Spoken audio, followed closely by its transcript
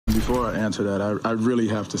before I answer that, I really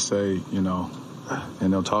have to say,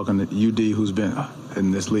 talking to UD, who's been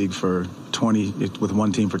in this league for with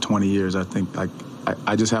one team for 20 years, I think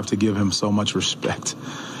I just have to give him so much respect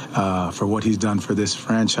for what he's done for this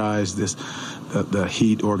franchise, the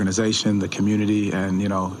Heat organization, the community, and,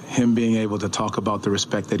 him being able to talk about the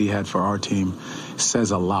respect that he had for our team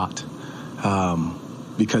says a lot.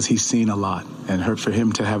 Because he's seen a lot, and for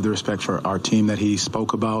him to have the respect for our team that he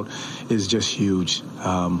spoke about is just huge.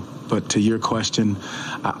 But to your question,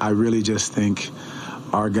 I really just think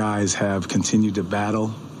our guys have continued to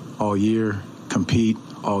battle all year, compete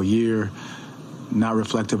all year, not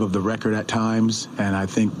reflective of the record at times, and I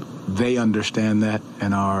think they understand that,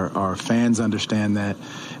 and our fans understand that,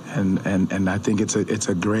 and I think it's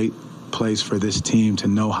a great place for this team to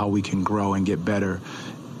know how we can grow and get better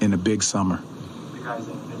in a big summer. Guys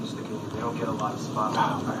that finish the game, they don't get a lot of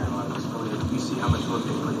spotlight or a lot of exposure. You see how much work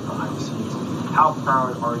they put in behind the scenes. How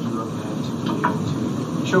proud are you of them to be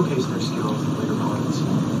able to showcase their skills in later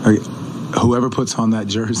moments? Whoever puts on that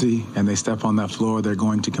jersey and they step on that floor, they're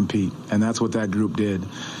going to compete. And that's what that group did.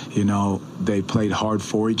 They played hard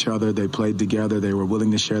for each other. They played together. They were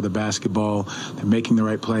willing to share the basketball. They're making the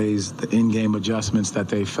right plays, the in-game adjustments that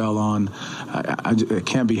they fell on. I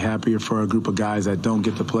can't be happier for a group of guys that don't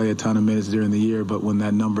get to play a ton of minutes during the year, but when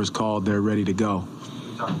that number's called, they're ready to go.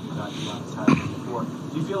 You talked about this before.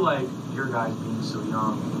 Do you feel like your guys being so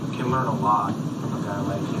young can learn a lot from a guy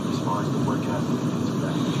like him as far as the work ethic and things of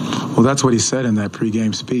that nature? Well, that's what he said in that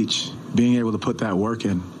pregame speech, being able to put that work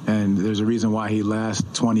in. And there's a reason why he lasts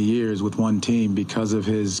 20 years with one team, because of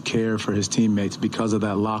his care for his teammates, because of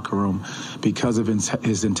that locker room, because of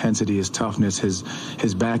his intensity, his toughness,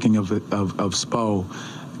 his backing of Spo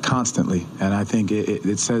constantly. And I think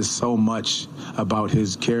it says so much about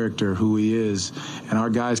his character, who he is. And our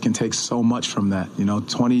guys can take so much from that.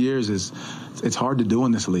 20 years it's hard to do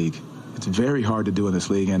in this league. It's very hard to do in this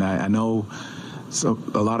league. And I know so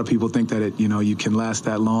a lot of people think that you can last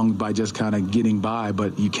that long by just kind of getting by,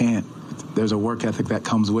 but you can't. There's a work ethic that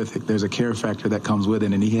comes with it. There's a care factor that comes with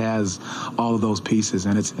it, and he has all of those pieces.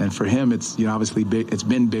 And for him, it's obviously big. It's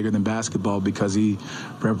been bigger than basketball because he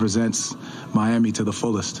represents Miami to the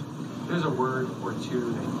fullest. There's a word or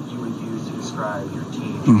two that you would use to describe your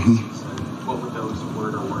team. Mm-hmm. What would those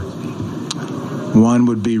word or words be? One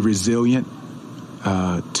would be resilient.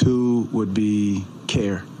 Two would be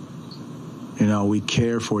care. We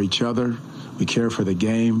care for each other. We care for the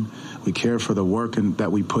game. We care for the work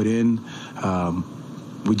that we put in.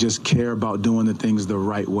 We just care about doing the things the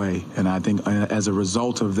right way. And I think as a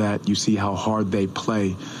result of that, you see how hard they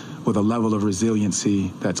play with a level of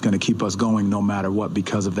resiliency that's going to keep us going no matter what,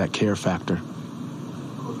 because of that care factor.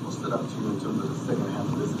 Coach, what stood out to you in terms of the second half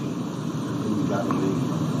of this game when you got in the league?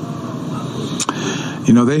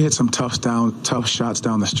 They hit some tough shots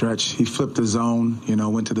down the stretch. He flipped the zone,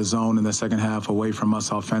 went to the zone in the second half away from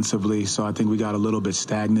us offensively. So I think we got a little bit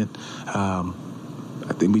stagnant.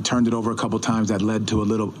 I think we turned it over a couple times. That led to a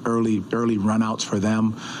little early run-outs for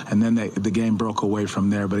them, and then the game broke away from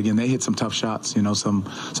there. But again, they hit some tough shots. Some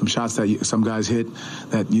shots that some guys hit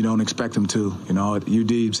that you don't expect them to.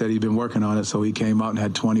 UD said he'd been working on it, so he came out and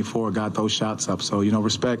had 24, got those shots up. So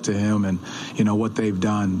respect to him and what they've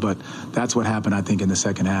done. But that's what happened, I think, in the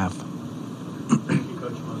second half. Thank you,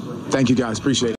 Coach Mosley. Thank you, guys. Appreciate it.